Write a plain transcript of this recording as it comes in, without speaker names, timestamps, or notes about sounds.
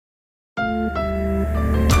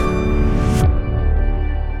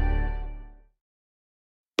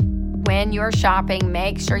when you're shopping,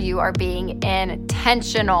 make sure you are being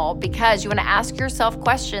intentional, because you want to ask yourself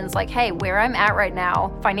questions like, hey, where I'm at right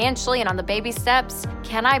now financially and on the baby steps,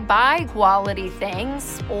 can I buy quality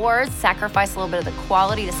things or sacrifice a little bit of the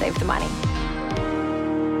quality to save the money?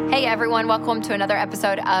 Hey everyone, welcome to another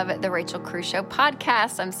episode of the Rachel Cruze Show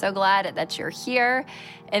podcast. I'm so glad that you're here.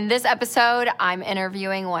 In this episode, I'm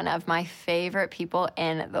interviewing one of my favorite people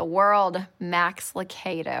in the world, Max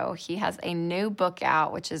Lucado. He has a new book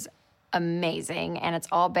out, which is amazing, and it's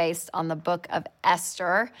all based on the book of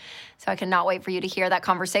Esther. So I cannot wait for you to hear that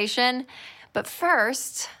conversation. But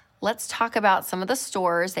first, let's talk about some of the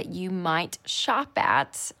stores that you might shop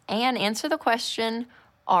at and answer the question,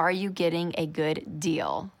 are you getting a good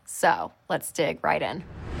deal? So let's dig right in.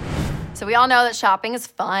 So we all know that shopping is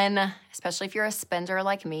fun, especially if you're a spender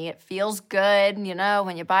like me. It feels good,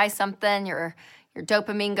 when you buy something, your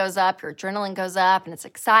dopamine goes up, your adrenaline goes up, and it's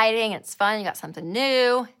exciting, and it's fun, you got something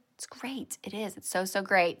new. It's great. It is. It's so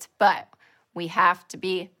great. But we have to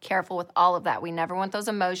be careful with all of that. We never want those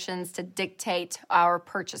emotions to dictate our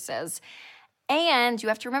purchases. And you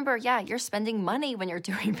have to remember, you're spending money when you're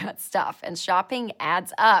doing that stuff, and shopping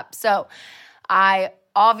adds up. So I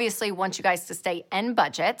obviously want you guys to stay in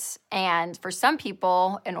budget. And for some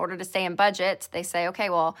people, in order to stay in budget, they say,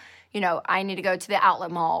 okay, well, I need to go to the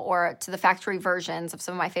outlet mall or to the factory versions of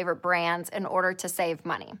some of my favorite brands in order to save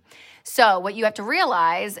money. So what you have to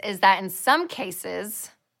realize is that in some cases,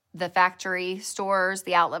 the factory stores,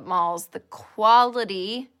 the outlet malls, the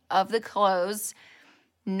quality of the clothes,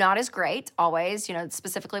 not as great always,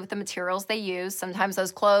 specifically with the materials they use. Sometimes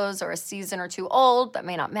those clothes are a season or two old. That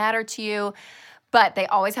may not matter to you, but they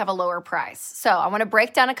always have a lower price. So I want to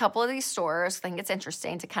break down a couple of these stores. I think it's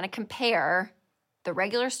interesting to kind of compare the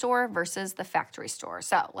regular store versus the factory store.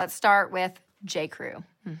 So let's start with J. Crew.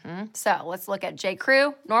 So let's look at J.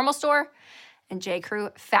 Crew, normal store, and J.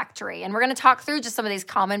 Crew factory. And we're going to talk through just some of these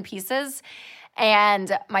common pieces.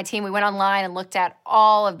 And my team, we went online and looked at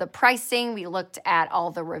all of the pricing. We looked at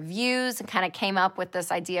all the reviews and kind of came up with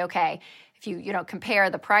this idea, okay, if you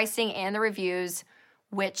compare the pricing and the reviews,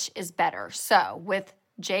 which is better? So with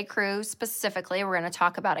J. Crew specifically, we're going to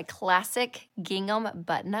talk about a classic gingham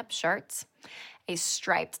button-up shirt, a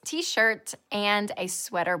striped t-shirt, and a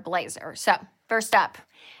sweater blazer. So first up,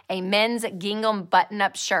 a men's gingham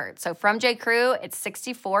button-up shirt. So from J. Crew, it's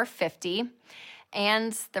 $64.50.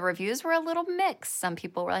 And the reviews were a little mixed. Some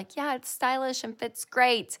people were like, yeah, it's stylish and fits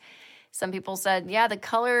great. Some people said, yeah, the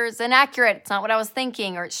color is inaccurate. It's not what I was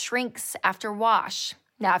thinking, or it shrinks after wash.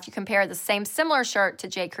 Now, if you compare the same similar shirt to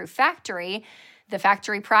J. Crew Factory, the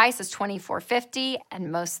factory price is $24.50,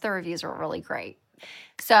 and most of the reviews were really great.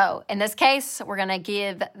 So in this case, we're going to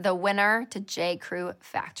give the winner to J. Crew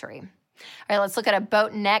Factory. All right, let's look at a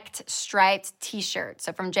boat-necked striped t-shirt.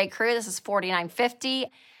 So from J. Crew, this is $49.50.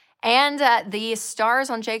 And the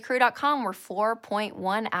stars on jcrew.com were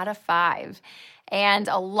 4.1 out of 5. And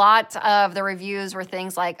a lot of the reviews were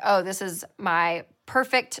things like, oh, this is my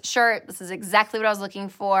perfect shirt. This is exactly what I was looking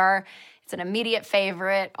for. It's an immediate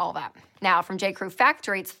favorite, all that. Now, from J. Crew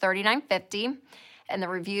Factory, it's $39.50. And the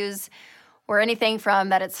reviews were anything from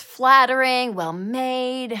that it's flattering,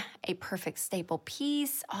 well-made, a perfect staple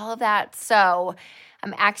piece, all of that. So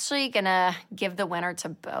I'm actually going to give the winner to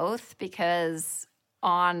both, because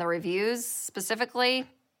on the reviews specifically,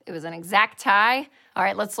 it was an exact tie. All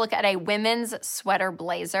right, let's look at a women's sweater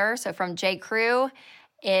blazer. So from J. Crew,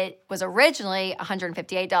 it was originally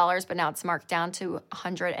 $158, but now it's marked down to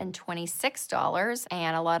 $126.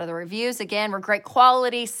 And a lot of the reviews, again, were great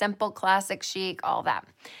quality, simple, classic, chic, all that.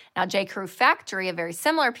 Now, J. Crew Factory, a very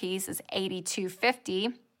similar piece, is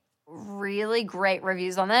 $82.50. Really great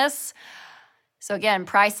reviews on this. So again,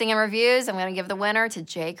 pricing and reviews, I'm going to give the winner to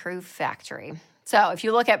J. Crew Factory. So if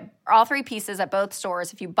you look at all three pieces at both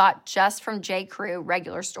stores, if you bought just from J. Crew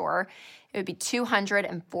regular store, it would be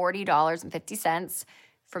 $240.50.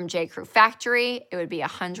 From J. Crew Factory, it would be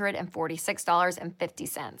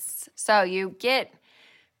 $146.50. So you get,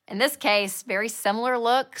 in this case, very similar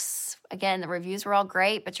looks. Again, the reviews were all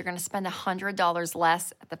great, but you're going to spend $100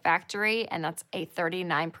 less at the factory, and that's a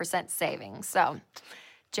 39% savings. So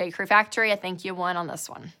J. Crew Factory, I think you won on this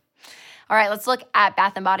one. All right, let's look at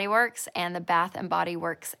Bath & Body Works and the Bath & Body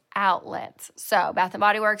Works outlet. So Bath &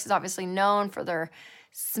 Body Works is obviously known for their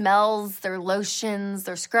smells, their lotions,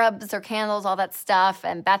 their scrubs, their candles, all that stuff.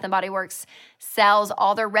 And Bath & Body Works sells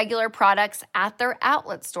all their regular products at their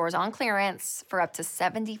outlet stores on clearance for up to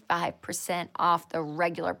 75% off the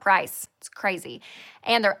regular price. It's crazy.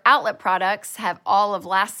 And their outlet products have all of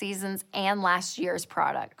last season's and last year's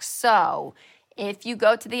products. So if you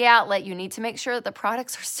go to the outlet, you need to make sure that the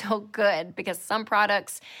products are still good, because some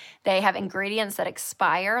products, they have ingredients that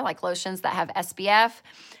expire, like lotions that have SPF.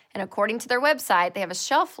 And according to their website, they have a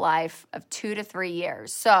shelf life of 2 to 3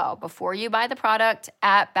 years. So before you buy the product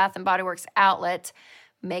at Bath & Body Works outlet,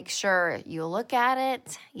 make sure you look at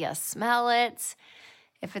it, you smell it.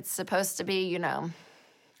 If it's supposed to be,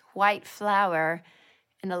 white flour,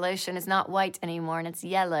 and the lotion is not white anymore and it's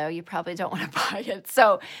yellow, you probably don't want to buy it.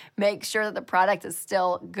 So make sure that the product is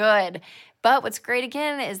still good. But what's great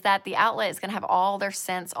again is that the outlet is going to have all their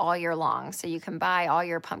scents all year long. So you can buy all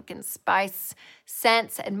your pumpkin spice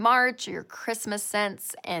scents in March, or your Christmas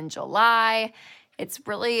scents in July. It's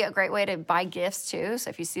really a great way to buy gifts too.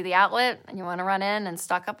 So if you see the outlet and you want to run in and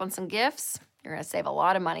stock up on some gifts, you're going to save a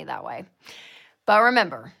lot of money that way. But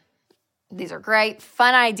remember, these are great,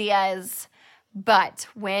 fun ideas. But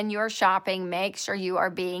when you're shopping, make sure you are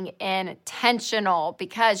being intentional,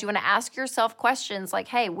 because you want to ask yourself questions like,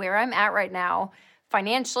 hey, where I'm at right now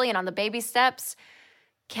financially and on the baby steps,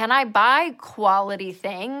 can I buy quality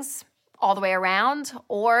things all the way around,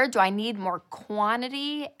 or do I need more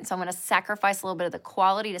quantity? So I'm going to sacrifice a little bit of the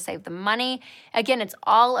quality to save the money. Again, it's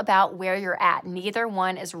all about where you're at. Neither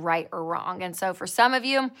one is right or wrong. And so for some of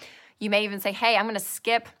you, you may even say, hey, I'm going to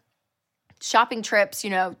skip shopping trips,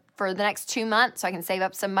 for the next 2 months so I can save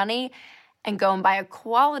up some money and go and buy a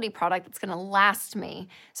quality product that's going to last me.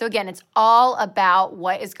 So again, it's all about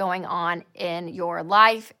what is going on in your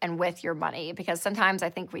life and with your money, because sometimes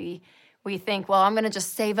I think we think, well, I'm going to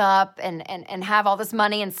just save up and have all this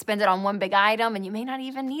money and spend it on one big item, and you may not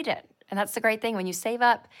even need it. And that's the great thing. When you save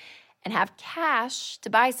up and have cash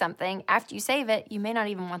to buy something, after you save it, you may not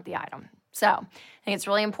even want the item. So I think it's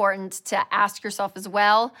really important to ask yourself as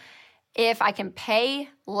well, if I can pay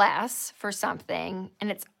less for something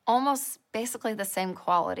and it's almost basically the same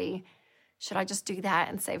quality, should I just do that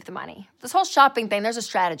and save the money? This whole shopping thing, there's a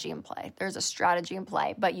strategy in play.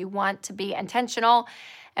 But you want to be intentional.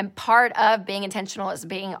 And part of being intentional is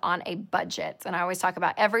being on a budget. And I always talk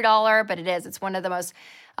about every dollar, but it's one of the most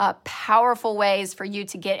powerful ways for you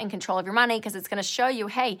to get in control of your money, because it's going to show you,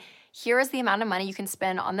 hey, here is the amount of money you can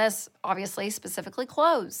spend on this, obviously, specifically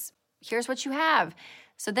clothes. Here's what you have.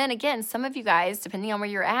 So then again, some of you guys, depending on where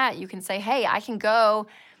you're at, you can say, hey, I can go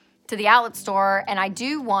to the outlet store and I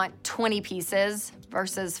do want 20 pieces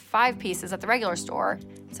versus 5 pieces at the regular store.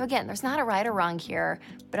 So again, there's not a right or wrong here,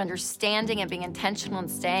 but understanding and being intentional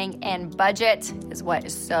and staying in budget is what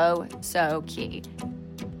is so, so key.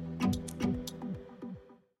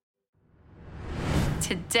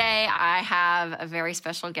 Today, I have a very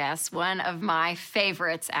special guest, one of my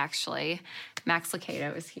favorites, actually. Max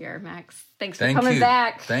Lucado is here. Max, thanks for coming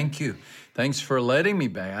back. Thank you. Thanks for letting me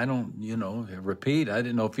back. I don't, repeat. I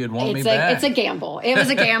didn't know if you'd want me back. It's a gamble. It was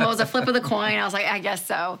a gamble. It was a flip of the coin. I was like, I guess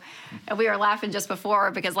so. And we were laughing just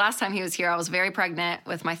before, because last time he was here, I was very pregnant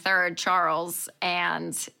with my third, Charles,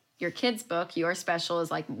 and your kid's book, Your Special,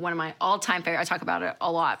 is like one of my all-time favorite. I talk about it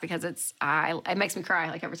a lot because it makes me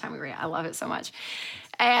cry like every time we read it. I love it so much.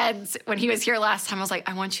 And when he was here last time, I was like,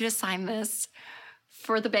 I want you to sign this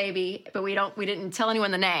for the baby, but we didn't tell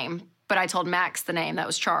anyone the name, but I told Max the name. That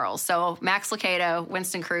was Charles. So Max Lucado,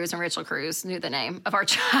 Winston Cruz, and Rachel Cruz knew the name of our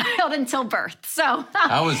child until birth. So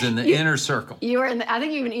I was in the inner circle. You were I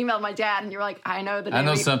think you even emailed my dad, and you were like, I know the name. I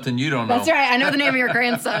know something you don't know. That's right. I know the name of your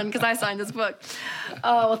grandson because I signed his book.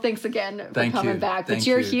 Oh, well, thanks again for coming back. But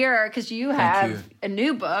you're here because you have a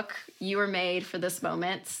new book. You were made for this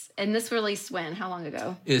moment. And this released when? How long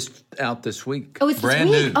ago? It's out this week. Oh, it's brand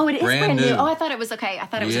this week? New. Oh, it is brand new. Oh, I thought it was okay. I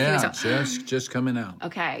thought it was a few weeks ago. just coming out.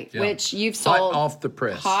 Okay, yeah. Which you've sold. Hot off the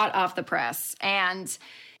press. Hot off the press. And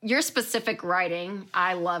your specific writing,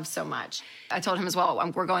 I love so much. I told him as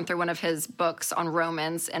well, we're going through one of his books on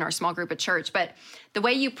Romans in our small group at church. But the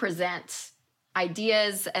way you present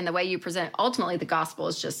ideas and the way you present ultimately the gospel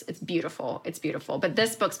is just, it's beautiful. It's beautiful. But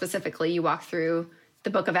this book specifically, you walk through the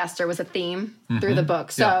book of Esther was a theme through the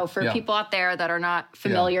book. So for people out there that are not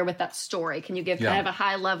familiar with that story, can you give kind of a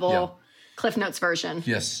high level Cliff Notes version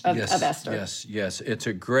of Esther? Yes. It's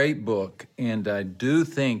a great book. And I do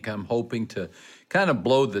think I'm hoping to kind of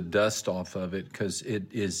blow the dust off of it because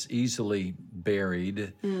it is easily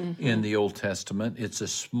buried in the Old Testament. It's a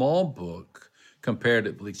small book,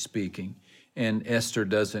 comparatively speaking. And Esther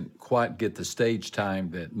doesn't quite get the stage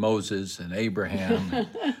time that Moses and Abraham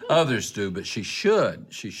and others do, but she should.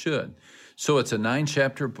 So it's a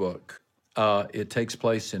 9-chapter book. It takes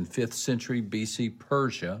place in 5th century BC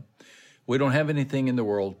Persia. We don't have anything in the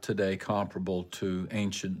world today comparable to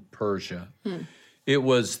ancient Persia. It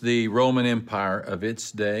was the Roman Empire of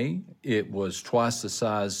its day. It was twice the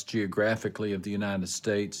size geographically of the United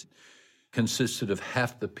States. consisted of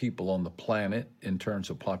half the people on the planet in terms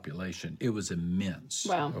of population. It was immense.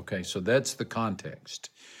 Wow. Okay, so that's the context.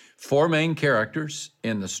 4 main characters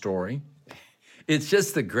in the story. It's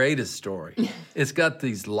just the greatest story. It's got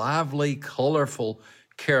these lively, colorful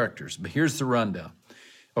characters. But here's the rundown.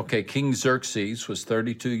 Okay, King Xerxes was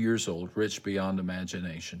 32 years old, rich beyond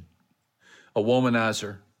imagination. A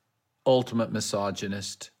womanizer, ultimate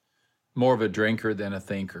misogynist, more of a drinker than a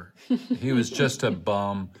thinker. He was just a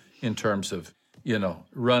bum in terms of,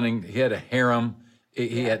 running. He had a harem.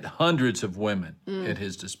 He had hundreds of women at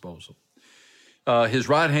his disposal. His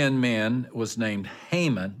right-hand man was named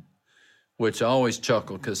Haman, which I always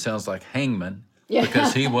chuckle because it sounds like hangman,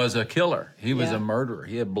 because he was a killer. He was a murderer.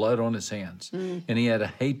 He had blood on his hands, and he had a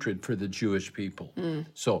hatred for the Jewish people.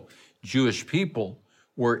 So Jewish people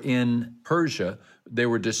were in Persia. They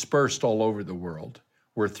were dispersed all over the world.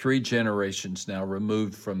 We're 3 generations now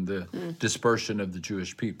removed from the dispersion of the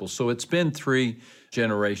Jewish people. So it's been 3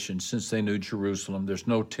 generations since they knew Jerusalem. There's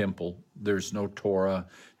no temple. There's no Torah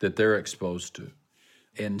that they're exposed to.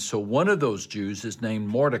 And so one of those Jews is named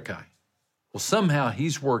Mordecai. Well, somehow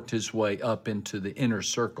he's worked his way up into the inner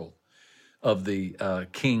circle of the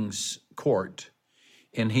king's court.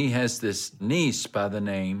 And he has this niece by the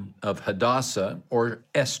name of Hadassah or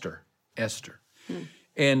Esther.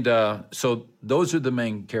 And so those are the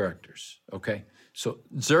main characters, okay? So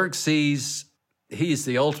Xerxes, he's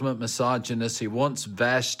the ultimate misogynist. He wants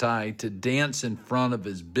Vashti to dance in front of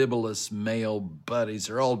his bibulous male buddies.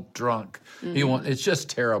 They're all drunk. It's just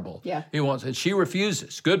terrible. Yeah. And she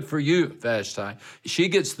refuses. Good for you, Vashti. She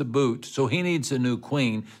gets the boot, so he needs a new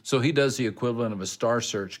queen. So he does the equivalent of a Star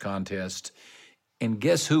Search contest. And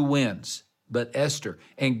guess who wins? But Esther.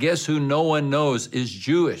 And guess who no one knows is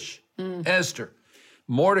Jewish? Esther.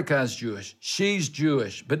 Mordecai's Jewish. She's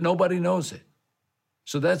Jewish, but nobody knows it.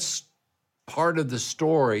 So that's part of the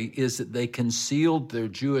story, is that they concealed their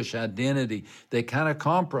Jewish identity. They kind of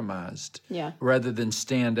compromised rather than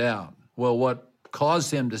stand out. Well, what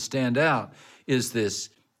caused them to stand out is this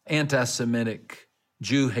anti-Semitic,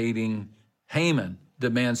 Jew-hating Haman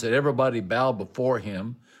demands that everybody bow before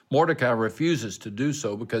him. Mordecai refuses to do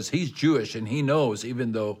so because he's Jewish and he knows,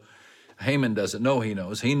 even though Haman doesn't know he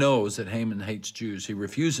knows that Haman hates Jews. He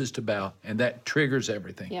refuses to bow, and that triggers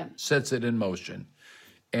everything, sets it in motion.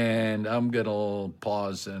 And I'm going to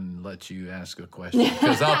pause and let you ask a question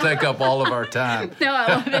because I'll take up all of our time. No, I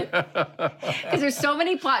love it. Because there's so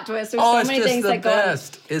many plot twists. There's so many things that go on. It's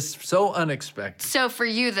just the best. It's so unexpected. So for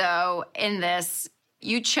you, though, in this,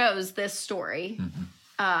 you chose this story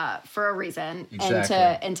for a reason, Exactly.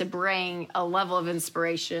 and to bring a level of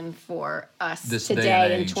inspiration for us This day today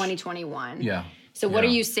and in age. 2021. Yeah. So what are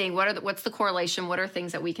you seeing? What's the correlation? What are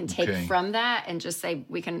things that we can take from that and just say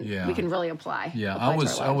we can really apply? Yeah, apply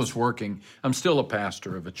to our I lives? was working. I'm still a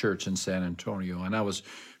pastor of a church in San Antonio, and I was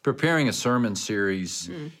preparing a sermon series,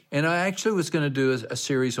 and I actually was going to do a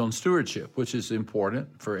series on stewardship, which is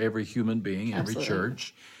important for every human being, every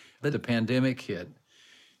church. But the pandemic hit.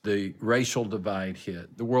 The racial divide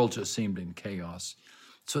hit. The world just seemed in chaos.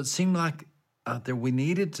 So it seemed like that we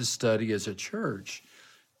needed to study as a church.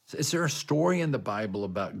 Is there a story in the Bible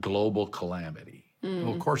about global calamity? Well,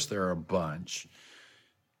 of course, there are a bunch.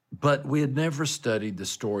 But we had never studied the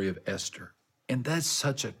story of Esther. And that's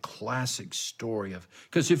such a classic story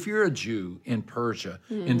because if you're a Jew in Persia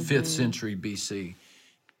in 5th century BC,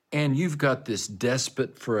 and you've got this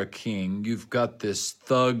despot for a king, you've got this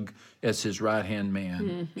thug as his right-hand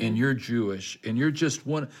man, and you're Jewish, and you're just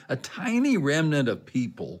a tiny remnant of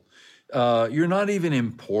people. You're not even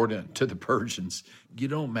important to the Persians. You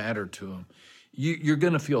don't matter to them. You're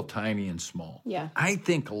going to feel tiny and small. Yeah. I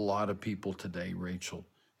think a lot of people today, Rachel,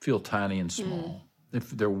 feel tiny and small.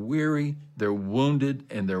 They're weary, they're wounded,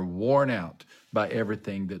 and they're worn out by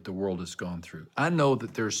everything that the world has gone through. I know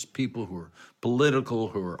that there's people who are political,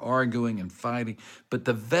 who are arguing and fighting, but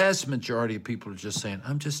the vast majority of people are just saying,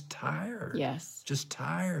 I'm just tired. Yes. Just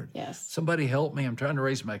tired. Yes. Somebody help me. I'm trying to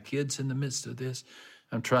raise my kids in the midst of this.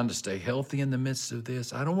 I'm trying to stay healthy in the midst of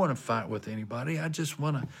this. I don't want to fight with anybody. I just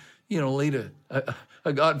want to, lead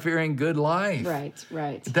a God-fearing good life.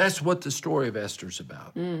 Right. That's what the story of Esther's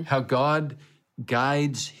about, how God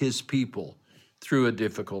guides his people through a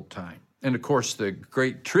difficult time. And of course, the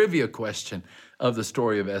great trivia question of the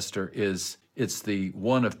story of Esther is, It's the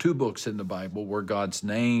one of two books in the Bible where God's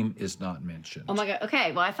name is not mentioned. Oh my God.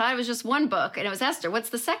 Okay. Well, I thought it was just one book, and it was Esther. What's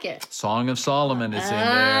the second? Song of Solomon is in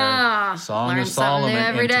there. Song of Solomon.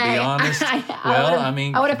 Every day. And to be honest,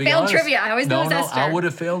 I would have failed trivia. I always knew it was Esther. I would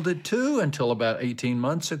have failed it too until about 18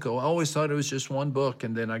 months ago. I always thought it was just one book,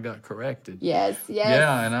 and then I got corrected. Yes.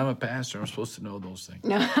 Yeah, and I'm a pastor. I'm supposed to know those things.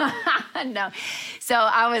 No. So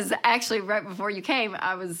I was actually, right before you came,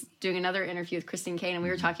 I was doing another interview with Christine Kane, and we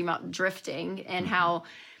were talking about drifting and how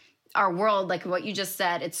our world, like what you just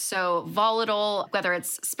said, it's so volatile, whether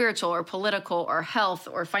it's spiritual or political or health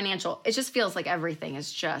or financial. It just feels like everything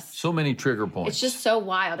is just... So many trigger points. It's just so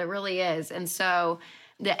wild. It really is. And so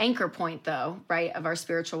the anchor point, though, right, of our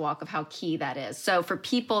spiritual walk, of how key that is. So for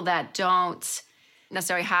people that don't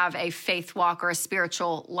necessarily have a faith walk or a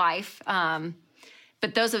spiritual life,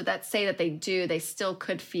 but those that say that they do, they still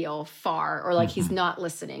could feel far, or like he's not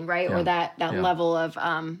listening, right? Yeah. Or that level of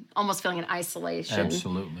almost feeling in isolation.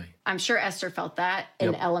 Absolutely. I'm sure Esther felt that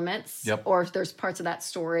in Elements, or if there's parts of that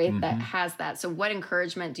story that has that. So what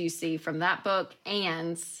encouragement do you see from that book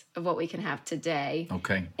and of what we can have today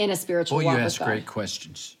in a spiritual walk with God? You ask great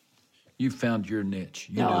questions. You found your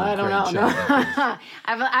niche. I don't know. No. I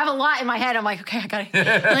have a lot in my head. I'm like, okay,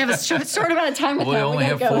 I only have a short amount of time with them. We only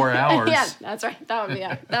have 4 hours. Yeah, that's right. That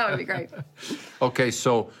would be great. Okay,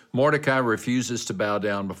 so Mordecai refuses to bow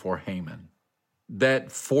down before Haman.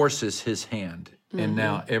 That forces his hand, and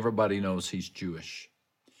now everybody knows he's Jewish.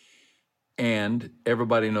 And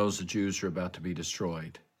everybody knows the Jews are about to be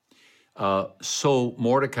destroyed. So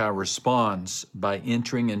Mordecai responds by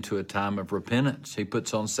entering into a time of repentance. He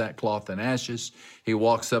puts on sackcloth and ashes. He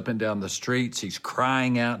walks up and down the streets. He's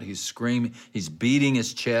crying out. He's screaming. He's beating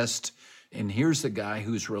his chest. And here's the guy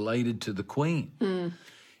who's related to the queen.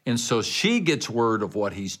 And so she gets word of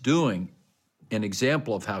what he's doing, an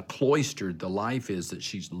example of how cloistered the life is that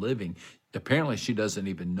she's living. Apparently, she doesn't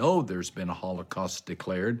even know there's been a Holocaust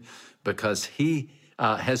declared because he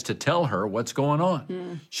has to tell her what's going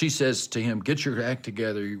on. She says to him, get your act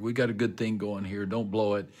together. We got a good thing going here. Don't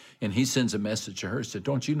blow it. And he sends a message to her, said,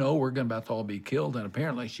 don't you know we're about to all be killed? And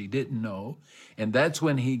apparently she didn't know. And that's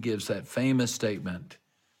when he gives that famous statement,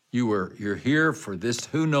 you're here for this,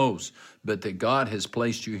 who knows, but that God has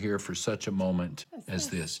placed you here for such a moment as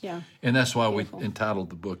this. Yeah. And that's why we entitled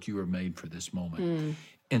the book, You Were Made for This Moment.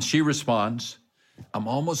 And she responds, I'm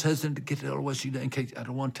almost hesitant to get to what she did in case I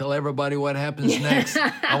don't want to tell everybody what happens next.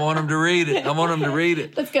 I want them to read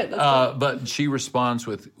it. That's good. But she responds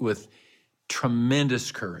with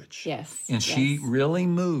tremendous courage. Yes. And she really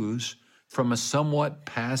moves from a somewhat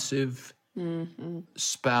passive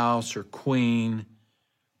spouse or queen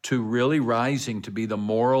to really rising to be the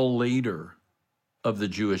moral leader of the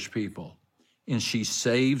Jewish people. And she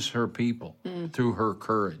saves her people through her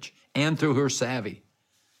courage and through her savvy.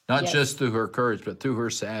 Not just through her courage, but through her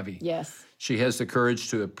savvy. Yes. She has the courage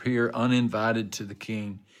to appear uninvited to the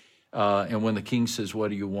king. And when the king says, what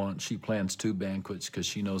do you want? She plans 2 banquets because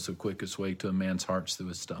she knows the quickest way to a man's heart's through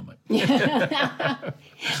his stomach.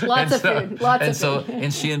 Lots of food.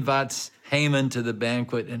 And she invites Haman to the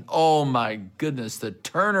banquet. And oh my goodness, the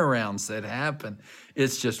turnarounds that happen.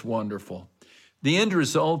 It's just wonderful. The end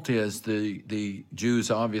result is the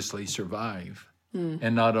Jews obviously survive.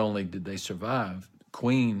 And not only did they survive,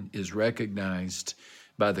 Queen is recognized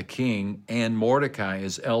by the king, and Mordecai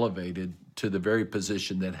is elevated to the very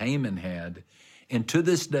position that Haman had. And to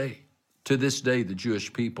this day, the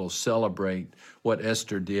Jewish people celebrate what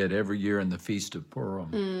Esther did every year in the Feast of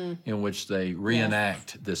Purim, in which they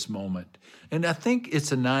reenact this moment. And I think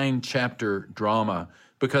it's a 9-chapter drama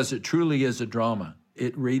because it truly is a drama.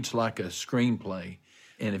 It reads like a screenplay.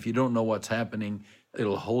 And if you don't know what's happening,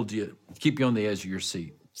 it'll keep you on the edge of your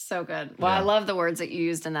seat. So good. Well, I love the words that you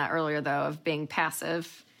used in that earlier, though, of being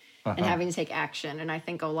passive and having to take action. And I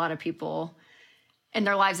think a lot of people in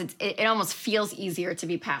their lives, it almost feels easier to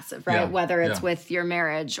be passive, right? Whether it's with your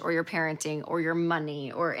marriage or your parenting or your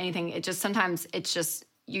money or anything. Sometimes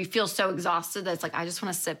you feel so exhausted that it's like, I just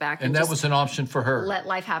want to sit back. And that was an option for her. Let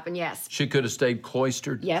life happen, yes. She could have stayed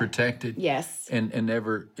cloistered, protected. Yes. And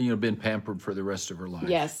never, been pampered for the rest of her life.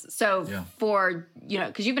 Yes. So for,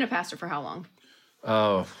 because you've been a pastor for how long?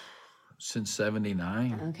 Since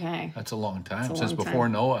 79. Okay. That's a long time. Since before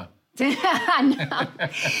Noah. I know.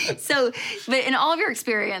 So, but in all of your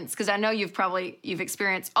experience, because I know you've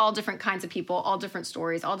experienced all different kinds of people, all different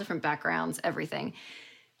stories, all different backgrounds, everything.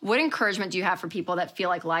 What encouragement do you have for people that feel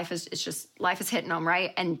like life is hitting them,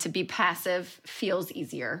 right? And to be passive feels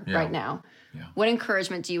easier right now. Yeah. What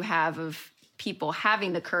encouragement do you have of people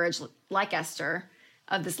having the courage, like Esther,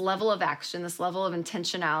 of this level of action, this level of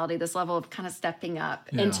intentionality, this level of kind of stepping up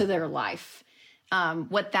into their life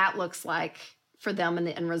what that looks like for them in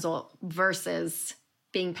the end result versus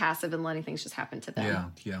being passive and letting things just happen to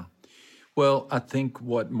them. Yeah. Well, I think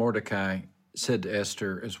what Mordecai said to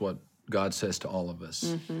Esther is what God says to all of us.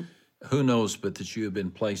 Mm-hmm. Who knows but that you have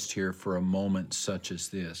been placed here for a moment such as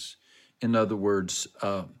this? In other words,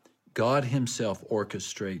 God himself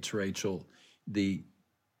orchestrates, Rachel, the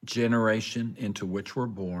generation into which we're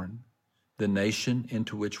born, the nation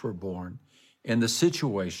into which we're born, and the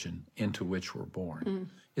situation into which we're born. Mm.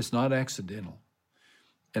 It's not accidental.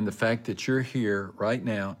 And the fact that you're here right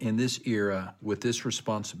now in this era with this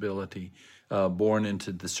responsibility, born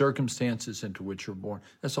into the circumstances into which you're born,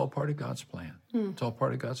 that's all part of God's plan. It's all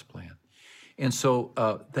part of God's plan. And so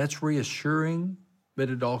that's reassuring, but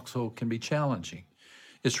it also can be challenging.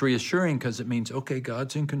 It's reassuring because it means, okay,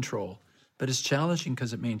 God's in control. But it's challenging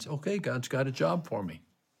because it means, okay, God's got a job for me.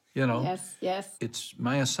 You know? Yes. It's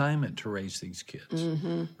my assignment to raise these kids.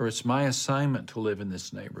 Mm-hmm. Or it's my assignment to live in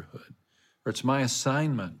this neighborhood. Or it's my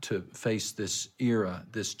assignment to face this era,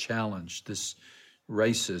 this challenge, this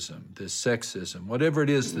racism, this sexism, whatever it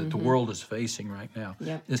is that the world is facing right now.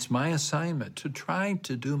 Yep. It's my assignment to try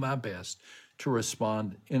to do my best to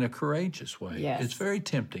respond in a courageous way. Yes. It's very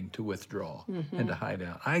tempting to withdraw and to hide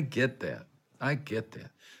out. I get that. I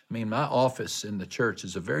mean, my office in the church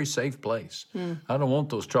is a very safe place. I don't want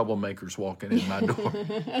those troublemakers walking in my door.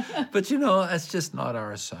 But, that's just not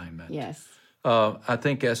our assignment. Yes. I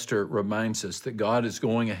think Esther reminds us that God is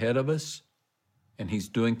going ahead of us, and he's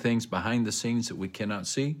doing things behind the scenes that we cannot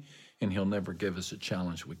see, and he'll never give us a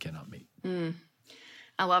challenge we cannot meet.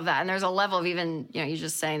 I love that. And there's a level of even, you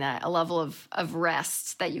just saying that, a level of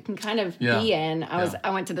rest that you can kind of be in.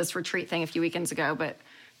 I went to this retreat thing a few weekends ago, but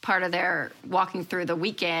part of their walking through the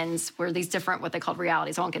weekends were these different, what they called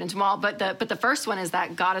realities. I won't get into them all, but the first one is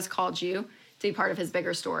that God has called you to be part of his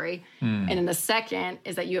bigger story. And then the second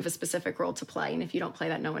is that you have a specific role to play. And if you don't play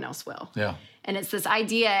that, no one else will. Yeah. And it's this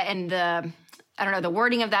idea and the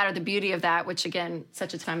wording of that or the beauty of that, which again,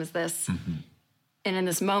 such a time as this. Mm-hmm. And in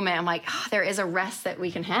this moment, I'm like, there is a rest that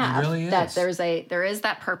we can have. It really is. That there is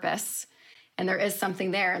that purpose and there is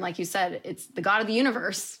something there. And like you said, it's the God of the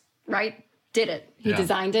universe, right? Did it. He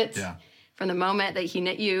designed it. Yeah. From the moment that he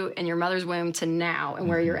knit you in your mother's womb to now and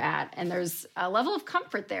where you're at. And there's a level of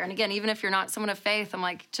comfort there. And again, even if you're not someone of faith, I'm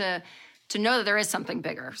like, to know that there is something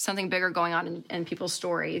bigger going on in people's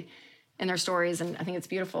story, in their stories. And I think it's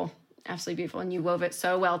beautiful, absolutely beautiful. And you wove it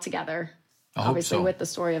so well together, obviously with the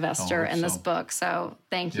story of Esther and this book. So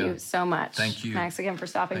thank you so much. Thank you. Max, again, for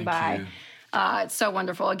stopping by. It's so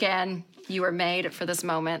wonderful. Again, you were made for this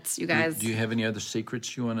moment, you guys. Do you have any other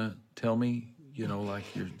secrets you want to tell me?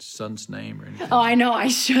 Like your son's name or anything? Oh, I know, I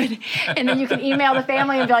should. And then you can email the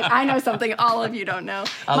family and be like, I know something all of you don't know.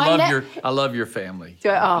 I love your family.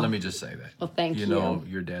 Let me just say that. Well, thank you.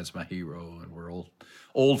 Your dad's my hero, and we're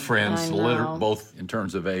old friends, both in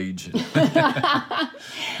terms of age.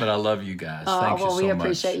 But I love you guys. Thank you so much. We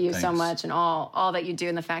appreciate you so much and all that you do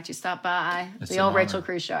and the fact you stopped by. The old Rachel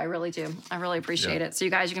Cruz Show. I really do. I really appreciate it. So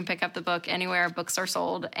you guys, you can pick up the book anywhere books are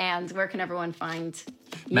sold. And where can everyone find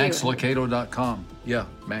you? MaxLucado.com. Yeah,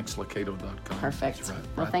 MaxLucado.com. Perfect. Well,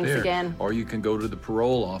 right thanks there. again. Or you can go to the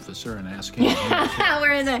parole officer and ask him.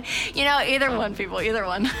 We're in the, either one, people, either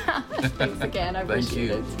one. Thanks again. I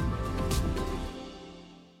appreciate it.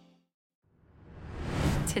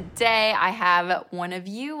 Today, I have one of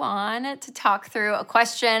you on to talk through a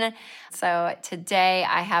question. So today,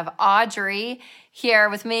 I have Audrey here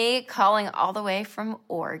with me, calling all the way from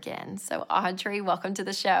Oregon. So Audrey, welcome to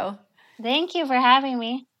the show. Thank you for having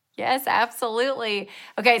me. Yes, absolutely.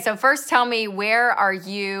 Okay, so first tell me, where are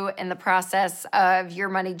you in the process of your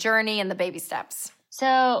money journey and the baby steps?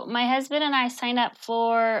 So my husband and I signed up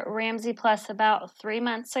for Ramsey Plus about 3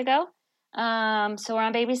 months ago. So we're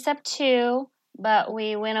on baby step 2. But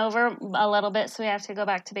we went over a little bit, so we have to go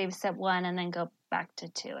back to baby step 1 and then go back to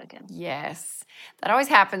 2 again. Yes. That always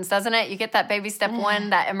happens, doesn't it? You get that baby step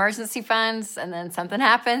 1, that emergency funds, and then something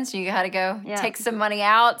happens. You got to go take some money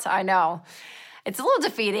out. I know. It's a little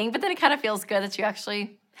defeating, but then it kind of feels good that you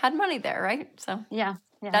actually had money there, right? So yeah.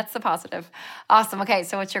 That's the positive. Awesome. Okay,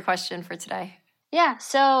 so what's your question for today? Yeah,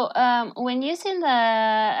 so when using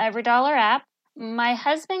the Every Dollar app, my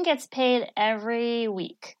husband gets paid every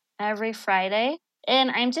week. Every Friday.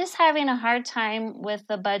 And I'm just having a hard time with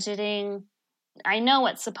the budgeting. I know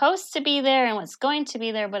what's supposed to be there and what's going to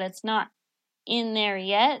be there, but it's not in there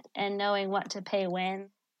yet, and knowing what to pay when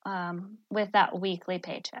with that weekly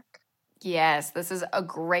paycheck. Yes, this is a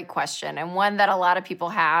great question, and one that a lot of people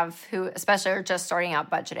have who especially are just starting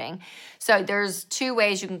out budgeting. So there's 2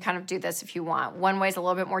 ways you can kind of do this if you want. One way is a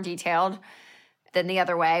little bit more detailed. than the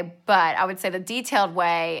other way. But I would say the detailed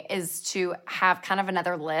way is to have kind of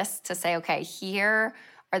another list to say, okay, here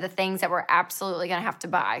are the things that we're absolutely going to have to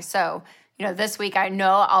buy. So, this week I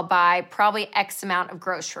know I'll buy probably X amount of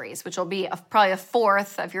groceries, which will be probably a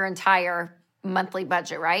fourth of your entire monthly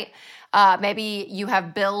budget, right? Maybe you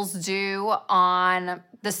have bills due on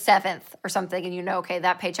the 7th or something, and okay,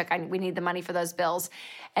 that paycheck, we need the money for those bills.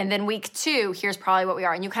 And then week 2, here's probably what we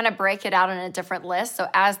are. And you kind of break it out in a different list. So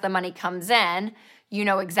as the money comes in, you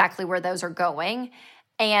know exactly where those are going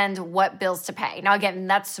and what bills to pay. Now, again,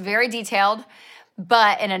 that's very detailed.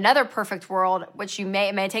 But in another perfect world, which it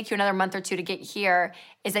may take you another month or 2 to get here,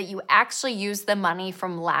 is that you actually use the money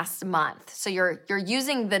from last month. So you're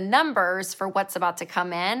using the numbers for what's about to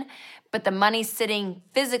come in, but the money sitting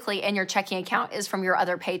physically in your checking account is from your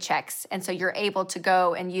other paychecks. And so you're able to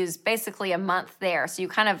go and use basically a month there. So you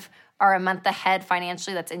kind of are a month ahead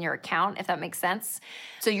financially that's in your account, if that makes sense.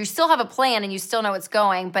 So you still have a plan and you still know it's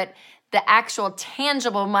going, but the actual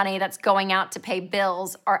tangible money that's going out to pay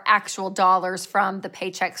bills are actual dollars from the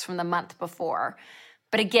paychecks from the month before.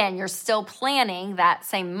 But again, you're still planning that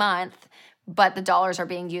same month, but the dollars are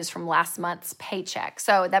being used from last month's paycheck.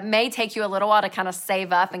 So that may take you a little while to kind of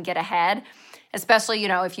save up and get ahead, especially,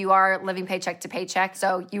 if you are living paycheck to paycheck.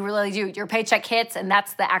 So you really do, your paycheck hits and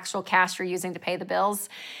that's the actual cash you're using to pay the bills.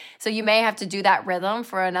 So you may have to do that rhythm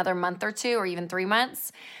for another month or 2 or even 3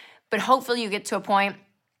 months. But hopefully you get to a point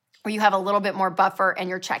where you have a little bit more buffer in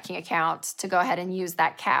your checking account to go ahead and use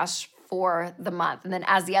that cash for the month. And then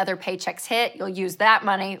as the other paychecks hit, you'll use that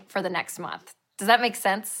money for the next month. Does that make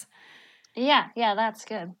sense? Yeah, that's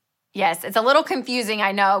good. Yes, it's a little confusing,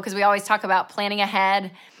 I know, because we always talk about planning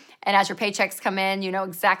ahead. And as your paychecks come in, you know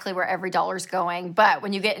exactly where every dollar's going. But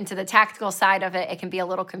when you get into the tactical side of it, it can be a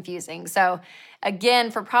little confusing. So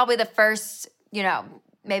again, for probably the first,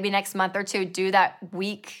 maybe next month or 2, do that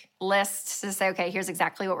week list to say, okay, here's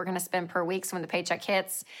exactly what we're going to spend per week. So when the paycheck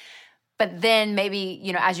hits, but then maybe,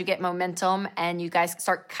 as you get momentum and you guys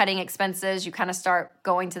start cutting expenses, you kind of start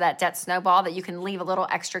going to that debt snowball that you can leave a little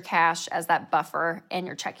extra cash as that buffer in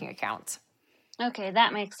your checking account. Okay,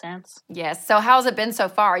 that makes sense. Yes. So how's it been so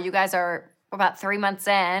far? You guys are about 3 months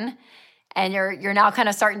in and you're now kind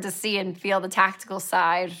of starting to see and feel the tactical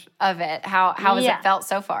side of it. How has it felt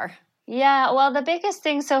so far? Yeah, well, the biggest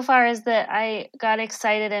thing so far is that I got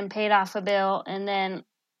excited and paid off a bill and then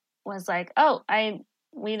was like,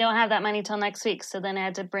 we don't have that money till next week. So then I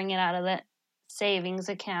had to bring it out of the savings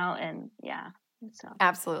account and so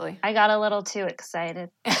absolutely. I got a little too excited.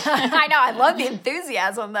 I know. I love the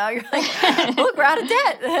enthusiasm though. You're like, look, we're out of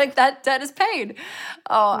debt. Like, that debt is paid.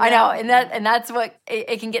 Oh, yeah. I know. And that's what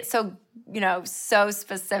it can get so, so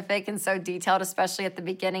specific and so detailed, especially at the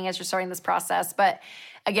beginning as you're starting this process. But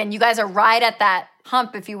again, you guys are right at that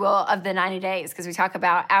hump, if you will, of the 90 days, because we talk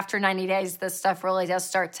about after 90 days, this stuff really does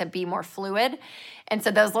start to be more fluid. And so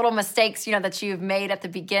those little mistakes, that you've made at the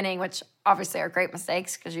beginning, which obviously are great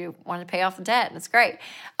mistakes because you want to pay off the debt and it's great.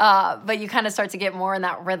 But you kind of start to get more in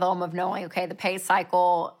that rhythm of knowing, okay, the pay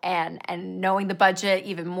cycle and knowing the budget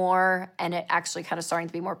even more, and it actually kind of starting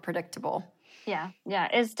to be more predictable. Yeah.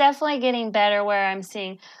 It's definitely getting better where I'm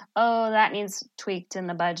seeing, that needs tweaked in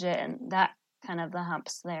the budget and that kind of the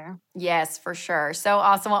humps there. Yes, for sure. So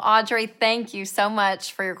awesome. Well, Audrey, thank you so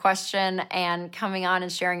much for your question and coming on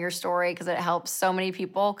and sharing your story because it helps so many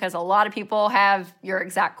people because a lot of people have your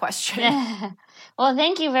exact question. Well,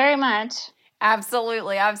 thank you very much.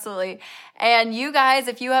 Absolutely. And you guys,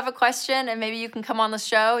 if you have a question and maybe you can come on the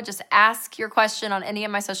show, just ask your question on any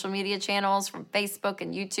of my social media channels from Facebook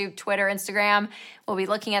and YouTube, Twitter, Instagram. We'll be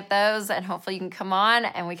looking at those and hopefully you can come on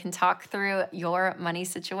and we can talk through your money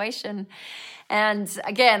situation. And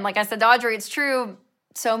again, like I said to Audrey, it's true.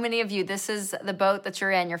 So many of you, this is the boat that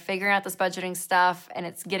you're in. You're figuring out this budgeting stuff and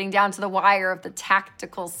it's getting down to the wire of the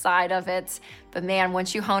tactical side of it. But man,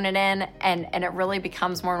 once you hone it in and it really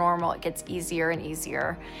becomes more normal, it gets easier and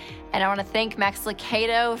easier. And I want to thank Max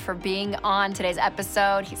Lucado for being on today's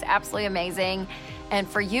episode. He's absolutely amazing. And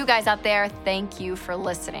for you guys out there, thank you for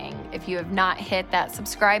listening. If you have not hit that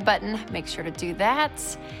subscribe button, make sure to do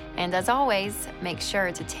that. And as always, make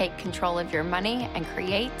sure to take control of your money and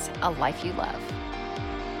create a life you love.